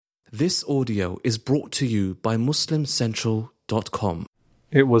This audio is brought to you by MuslimCentral.com.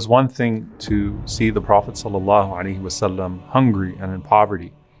 It was one thing to see the Prophet ﷺ hungry and in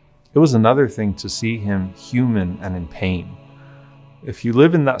poverty. It was another thing to see him human and in pain. If you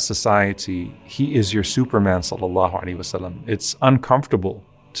live in that society, he is your Superman ﷺ. It's uncomfortable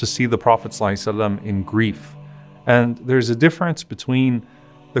to see the Prophet ﷺ in grief. And there's a difference between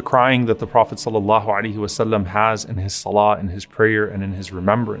the crying that the Prophet ﷺ has in his salah, in his prayer, and in his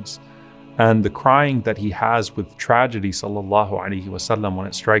remembrance, and the crying that he has with tragedy ﷺ when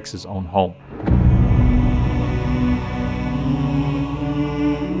it strikes his own home.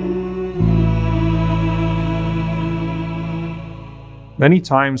 Many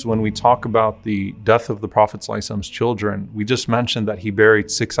times when we talk about the death of the Prophet ﷺ's children, we just mention that he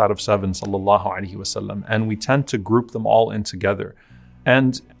buried 6 out of 7 ﷺ, and we tend to group them all in together.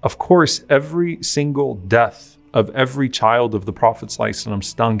 And of course, every single death of every child of the Prophet ﷺ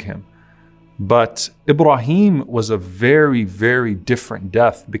stung him. But Ibrahim was a very, very different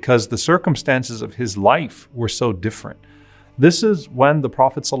death because the circumstances of his life were so different. This is when the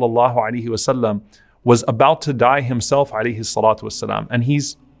Prophet ﷺ was about to die himself, ﷺ, and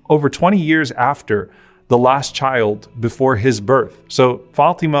he's over 20 years after the last child before his birth. So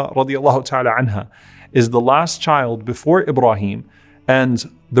Fatima radiallahu ta'ala anha is the last child before Ibrahim,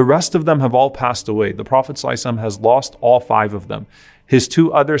 and the rest of them have all passed away. The Prophet ﷺ has lost all 5 of them. His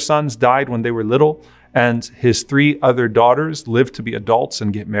 2 other sons died when they were little, and his 3 other daughters lived to be adults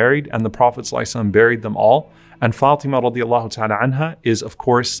and get married, and the Prophet ﷺ buried them all. And Fatima radiallahu ta'ala anha is, of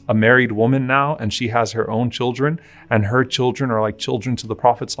course, a married woman now, and she has her own children, and her children are like children to the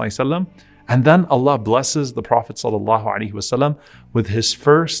Prophet ﷺ. And then Allah blesses the Prophet ﷺ with his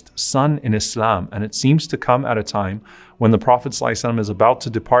first son in Islam. And it seems to come at a time when the Prophet ﷺ is about to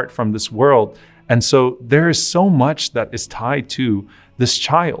depart from this world. And so there is so much that is tied to this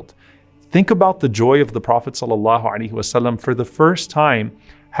child. Think about the joy of the Prophet ﷺ for the first time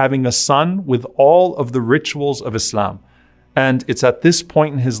having a son with all of the rituals of Islam. And it's at this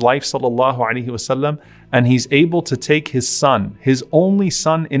point in his life, ﷺ, and he's able to take his son, his only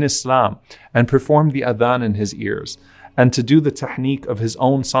son in Islam, and perform the adhan in his ears, and to do the tahniq of his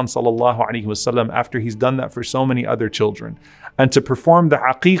own son, ﷺ, after he's done that for so many other children, and to perform the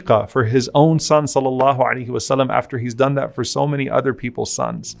aqiqah for his own son, ﷺ, after he's done that for so many other people's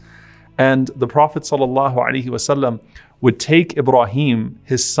sons. And the Prophet ﷺ would take Ibrahim,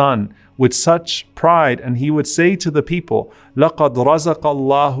 his son, with such pride, and he would say to the people, لَقَدْ رَزَقَ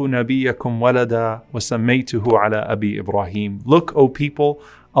اللَّهُ نَبِيَّكُمْ وَلَدًا وَسَمَّيْتُهُ عَلَى أَبِي إِبْرَاهِيمَ. Look, O people,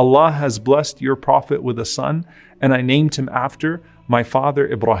 Allah has blessed your prophet with a son, and I named him after my father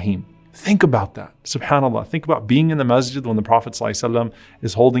Ibrahim. Think about that. Subhanallah. Think about being in the masjid when the Prophet ﷺ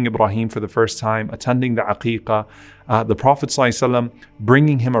is holding Ibrahim for the first time, attending the aqiqah, the Prophet ﷺ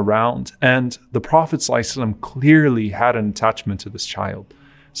bringing him around, and the Prophet ﷺ clearly had an attachment to this child.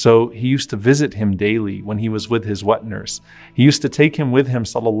 So he used to visit him daily when he was with his wet nurse. He used to take him with him,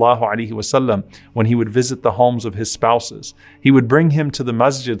 sallallahu alaihi wasallam, when he would visit the homes of his spouses. He would bring him to the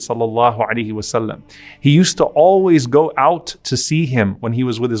masjid, sallallahu alaihi wasallam. He used to always go out to see him when he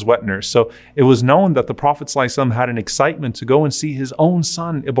was with his wet nurse. So it was known that the Prophet ﷺ had an excitement to go and see his own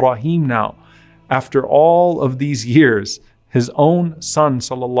son, Ibrahim now. After all of these years, his own son,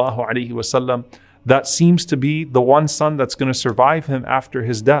 sallallahu alaihi wasallam, that seems to be the one son that's going to survive him after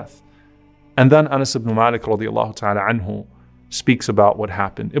his death. And then Anas ibn Malik radiallahu ta'ala anhu speaks about what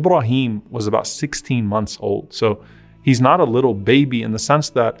happened. Ibrahim was about 16 months old. So he's not a little baby in the sense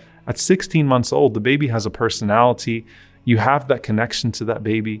that at 16 months old, the baby has a personality. You have that connection to that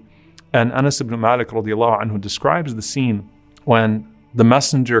baby. And Anas ibn Malik radiallahu anhu describes the scene when the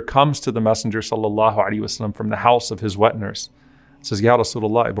messenger comes to the Messenger sallallahu alaihi wasallam from the house of his wet nurse. It says, Ya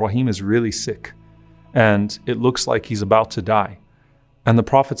Rasulullah, Ibrahim is really sick, and it looks like he's about to die. And the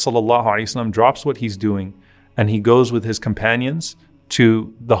Prophet ﷺ drops what he's doing, and he goes with his companions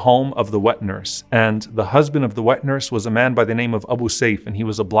to the home of the wet nurse. And the husband of the wet nurse was a man by the name of Abu Sayf, and he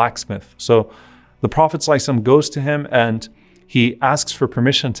was a blacksmith. So the Prophet ﷺ goes to him, and he asks for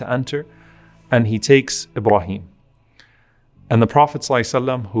permission to enter, and he takes Ibrahim. And the Prophet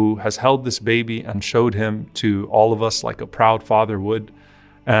ﷺ, who has held this baby and showed him to all of us like a proud father would,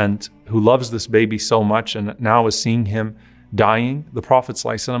 and who loves this baby so much and now is seeing him dying, the Prophet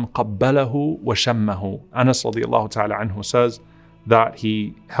ﷺ قَبَّلَهُ وَشَمَّهُ. Anas radiallahu ta'ala anhu says that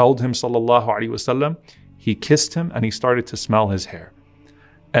he held him sallallahu alaihi wasallam, he kissed him, and he started to smell his hair.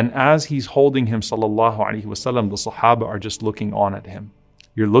 And as he's holding him sallallahu alaihi wasallam, the Sahaba are just looking on at him.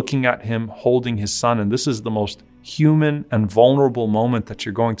 You're looking at him holding his son, and this is the most human and vulnerable moment that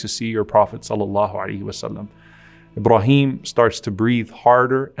you're going to see your Prophet sallallahu alaihi wasallam. Ibrahim starts to breathe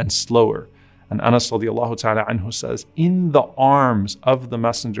harder and slower. And Anas radiallahu ta'ala anhu says, in the arms of the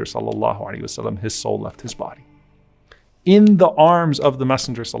Messenger sallallahu alaihi wasallam, his soul left his body. In the arms of the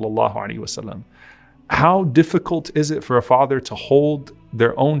Messenger sallallahu alaihi wasallam. How difficult is it for a father to hold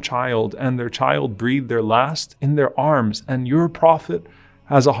their own child and their child breathe their last in their arms, and your Prophet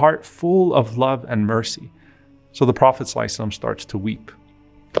has a heart full of love and mercy. So the Prophet ﷺ starts to weep.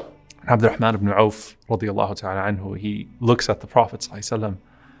 Abdurrahman ibn Auf radiallahu ta'ala anhu, he looks at the Prophet ﷺ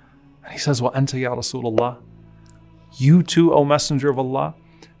and he says, "Wa anta ya Rasulullah, you too, O Messenger of Allah."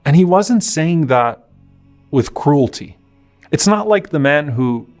 And he wasn't saying that with cruelty. It's not like the man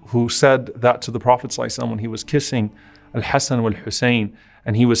who said that to the Prophet ﷺ when he was kissing Al-Hasan wal-Hussein,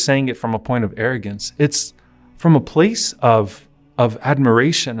 and he was saying it from a point of arrogance. It's from a place of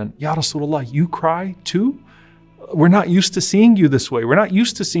admiration and, "Ya Rasulullah, you cry too? We're not used to seeing you this way. We're not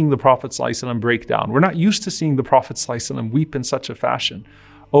used to seeing the Prophet ﷺ break down. We're not used to seeing the Prophet ﷺ weep in such a fashion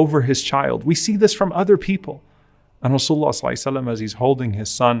over his child. We see this from other people." And Rasulullah ﷺ, as he's holding his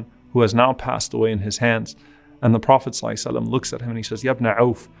son, who has now passed away, in his hands, and the Prophet ﷺ looks at him and he says, "Ya ibn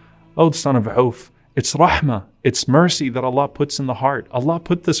Auf, O the son of Auf, it's rahmah, it's mercy that Allah puts in the heart. Allah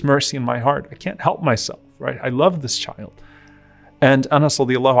put this mercy in my heart. I can't help myself, right? I love this child." And Anas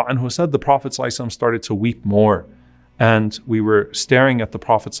radiallahu anhu said the Prophet ﷺ started to weep more. And we were staring at the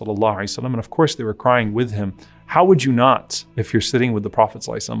Prophet ﷺ, and of course they were crying with him. How would you not if you're sitting with the Prophet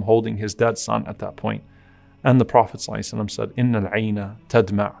ﷺ holding his dead son at that point? And the Prophet ﷺ said, "Inna al-ayna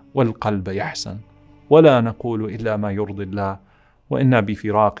tadma' wal-qalba yahsan, wa la naqulu illa ma yurdi Allah, wa inna bi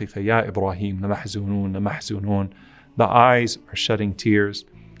firaqika ya Ibrahim lamahzunun." The eyes are shedding tears,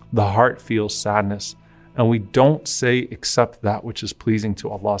 the heart feels sadness, and we don't say except that which is pleasing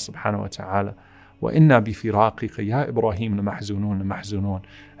to Allah subhanahu wa ta'ala. وَإِنَّا بِفِرَاقِكَ يَا إِبْرَاهِيمُ لَمَحْزُونُونَ.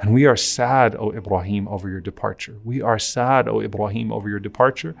 And we are sad, O Ibrahim, over your departure. We are sad, O Ibrahim, over your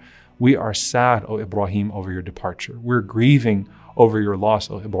departure. We are sad, O Ibrahim, over your departure. We're grieving over your loss,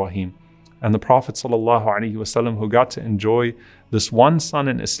 O Ibrahim. And the Prophet ﷺ, who got to enjoy this one son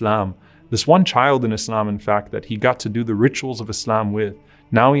in Islam, this one child in Islam, in fact, that he got to do the rituals of Islam with,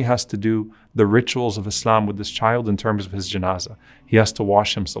 now he has to do the rituals of Islam with this child in terms of his janazah. He has to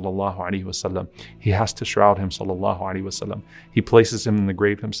wash him, sallallahu alaihi wasallam. He has to shroud him, sallallahu alaihi wasallam. He places him in the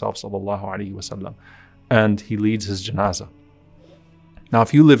grave himself, sallallahu alaihi wasallam. And he leads his janazah. Now,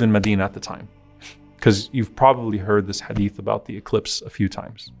 if you live in Medina at the time, because you've probably heard this hadith about the eclipse a few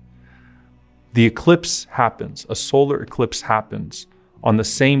times. The eclipse happens, a solar eclipse happens on the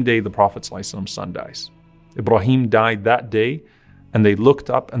same day the Prophet ﷺ's son dies. Ibrahim died that day, and they looked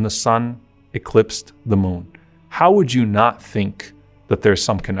up and the sun eclipsed the moon. How would you not think that there's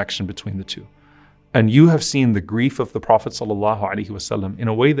some connection between the two? And you have seen the grief of the Prophet ﷺ in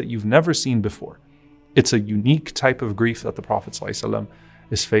a way that you've never seen before. It's a unique type of grief that the Prophet ﷺ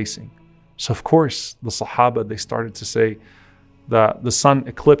is facing. So of course, the Sahaba, they started to say that the sun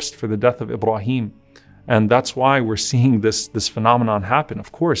eclipsed for the death of Ibrahim. And that's why we're seeing this phenomenon happen.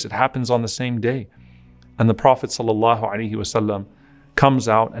 Of course, it happens on the same day. And the Prophet ﷺ comes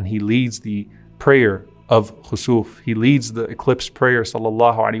out and he leads the prayer of khusuf. He leads the eclipse prayer,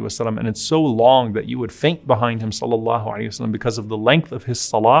 sallallahu alaihi wasallam, and it's so long that you would faint behind him, sallallahu alaihi wasallam, because of the length of his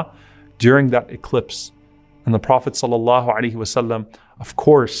salah during that eclipse. And the Prophet sallallahu alaihi wasallam, of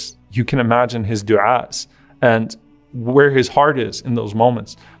course, you can imagine his du'as and where his heart is in those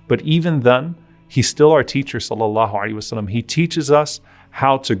moments. But even then, he's still our teacher, sallallahu alaihi wasallam. He teaches us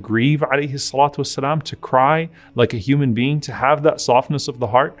how to grieve, alayhi salatu wasalam, to cry like a human being, to have that softness of the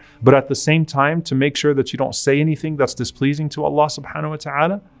heart, but at the same time to make sure that you don't say anything that's displeasing to Allah subhanahu wa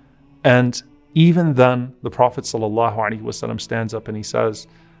ta'ala. And even then, the Prophet sallallahu alaihi wasallam stands up and he says,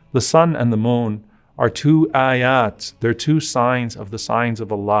 the sun and the moon are two ayat, they're two signs of the signs of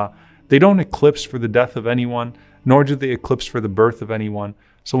Allah. They don't eclipse for the death of anyone, nor do they eclipse for the birth of anyone.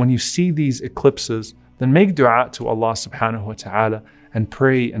 So when you see these eclipses, then make dua to Allah subhanahu wa ta'ala and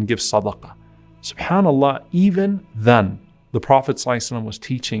pray and give sadaqah. SubhanAllah, even then, the Prophet ﷺ was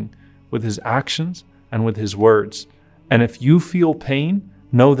teaching with his actions and with his words. And if you feel pain,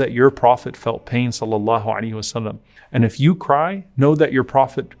 know that your Prophet felt pain, sallallahu alaihi wasallam. And if you cry, know that your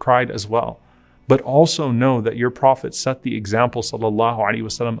Prophet cried as well. But also know that your Prophet set the example, sallallahu alaihi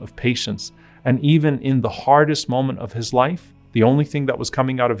wasallam, of patience. And even in the hardest moment of his life, the only thing that was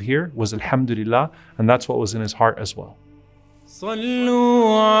coming out of here was alhamdulillah, and that's what was in his heart as well.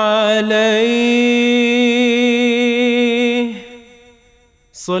 صلوا عليه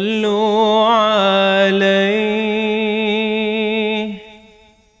صلوا عليه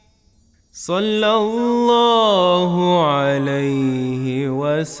صلى الله عليه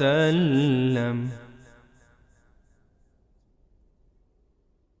وسلم